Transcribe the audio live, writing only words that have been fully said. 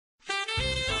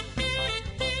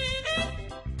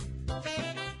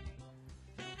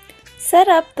Set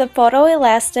up the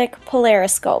photoelastic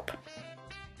polariscope.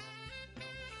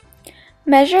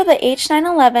 Measure the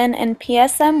H911 and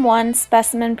PSM1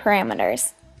 specimen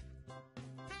parameters.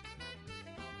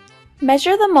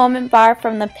 Measure the moment bar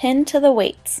from the pin to the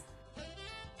weights.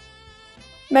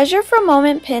 Measure from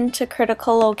moment pin to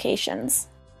critical locations.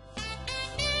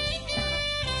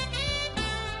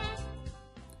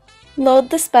 Load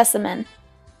the specimen.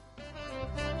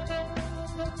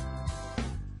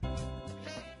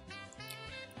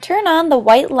 Turn on the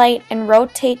white light and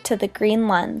rotate to the green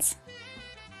lens.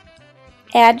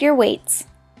 Add your weights.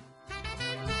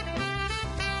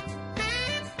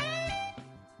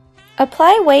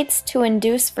 Apply weights to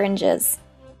induce fringes.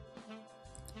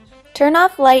 Turn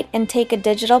off light and take a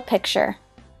digital picture.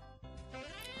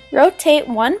 Rotate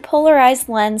one polarized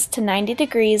lens to 90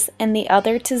 degrees and the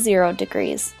other to 0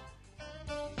 degrees.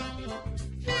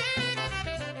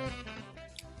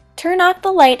 Turn off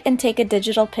the light and take a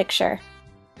digital picture.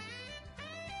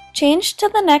 Change to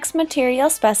the next material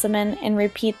specimen and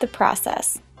repeat the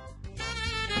process.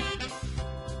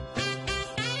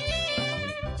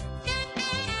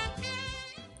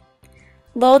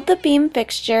 Load the beam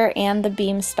fixture and the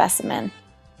beam specimen.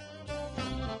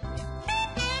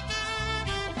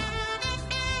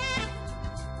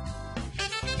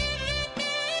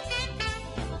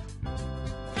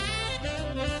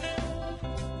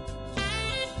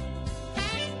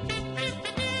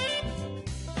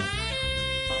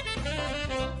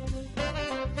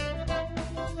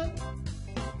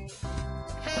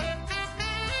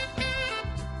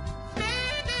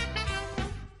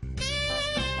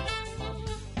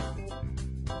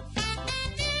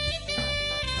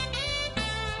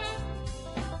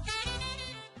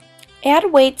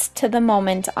 Add weights to the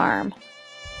moment arm.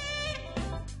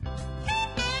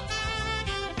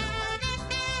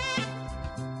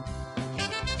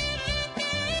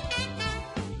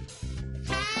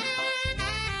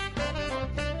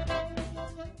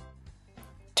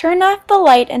 Turn off the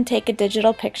light and take a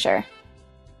digital picture.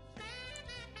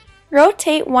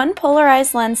 Rotate one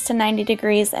polarized lens to 90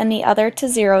 degrees and the other to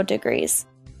 0 degrees.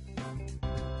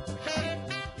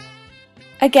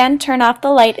 Again, turn off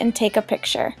the light and take a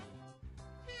picture.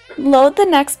 Load the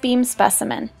next beam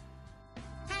specimen.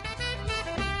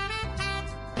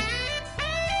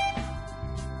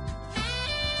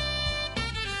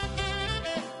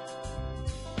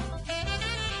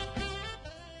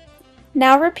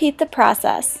 Now repeat the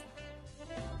process.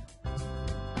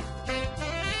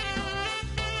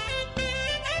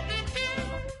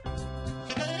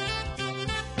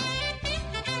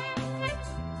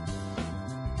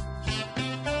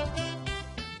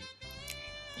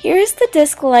 Here's the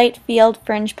disc light field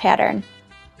fringe pattern,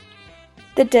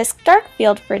 the disc dark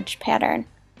field fringe pattern,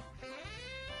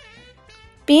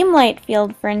 beam light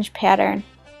field fringe pattern,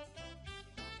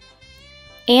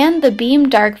 and the beam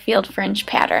dark field fringe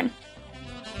pattern.